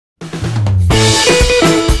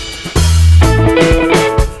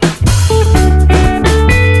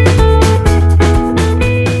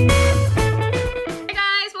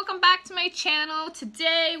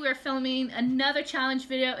challenge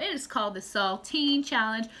video. It is called the Saltine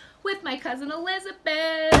Challenge with my cousin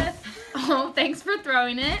Elizabeth. Oh, thanks for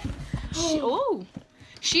throwing it.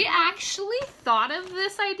 She actually thought of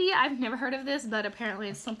this idea. I've never heard of this, but apparently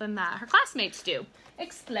it's something that her classmates do.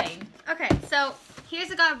 Explain. Okay, so here's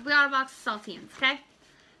we got a box of saltines, okay?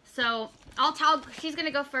 So she's gonna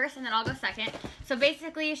go first and then I'll go second. So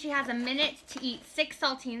basically she has a minute to eat 6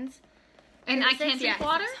 saltines. And I can't drink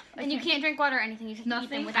water? And you can't drink water or anything. You just eat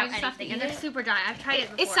them without anything. And they're super dry. I've tried it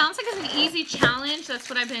before. It sounds like it's an easy challenge. That's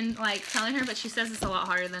what I've been like telling her, but she says it's a lot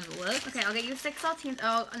harder than it looks. Okay, I'll get you 6 saltines.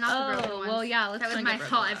 Oh, not the broken ones. Well, yeah, let's that was my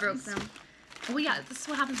fault. I broke them. Well, yeah, this is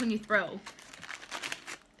what happens when you throw.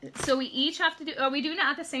 So we each have to do. Are we doing it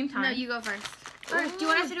at the same time? No, you go first. First, do you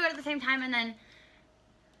want us to do it at the same time and then?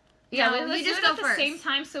 Yeah, no, you just go at the same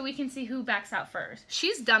time so we can see who backs out first.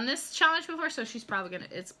 She's done this challenge before, so it's probably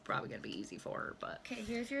gonna be easy for her. But okay,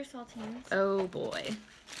 here's your saltines. Oh boy.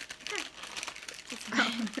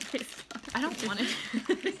 I don't want it.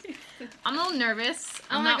 I'm a little nervous.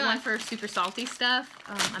 I'm not one for super salty stuff.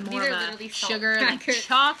 I'm more of a sugar, like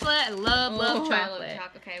chocolate. I love chocolate. I love chocolate.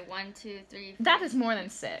 Okay, 1, 2, 3, 4. That is more than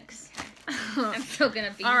 6. Okay. I'm still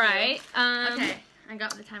gonna beat you. All right. Okay, I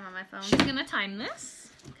got the time on my phone. She's gonna time this.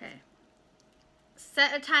 Okay.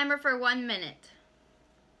 Set a timer for 1 minute.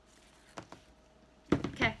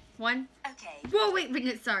 Okay, 1. Okay. Whoa,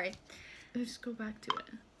 wait, sorry. Let's go back to it.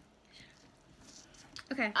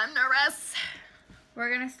 Okay. I'm nervous.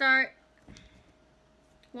 We're gonna start.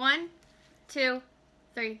 1, 2,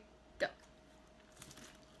 3, go.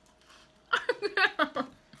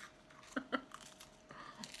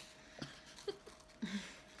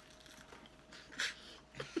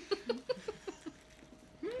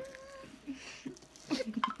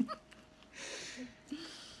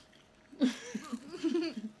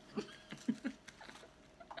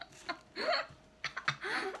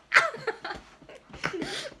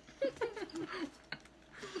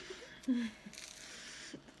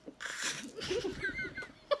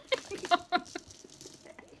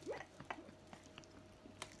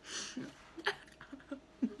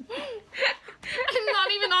 I'm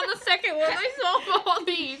not even on the second one. I saw all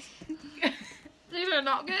these. These are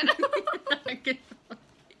not good.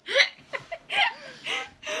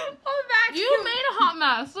 You made a hot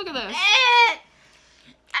mess. Look at this.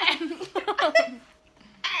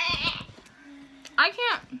 I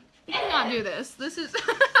cannot do this. This is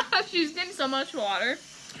she's getting so much water.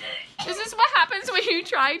 This is what happens when you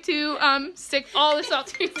try to stick all the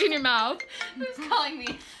saltines in your mouth. Who's calling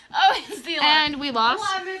me? Oh, it's the And we lost.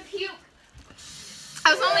 Oh, I'm gonna puke.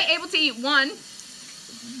 I was only able to eat one.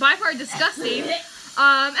 By far disgusting.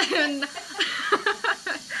 And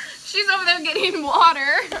she's over there getting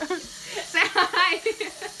water. Say hi.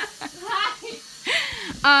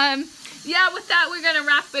 Hi. Yeah, with that, we're gonna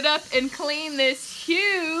wrap it up and clean this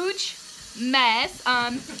huge mess.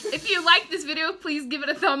 If you like this video, please give it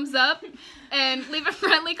a thumbs up and leave a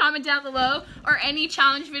friendly comment down below or any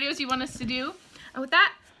challenge videos you want us to do. And with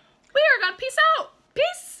that, we are gonna peace out.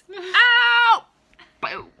 Peace out.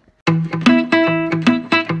 Boom.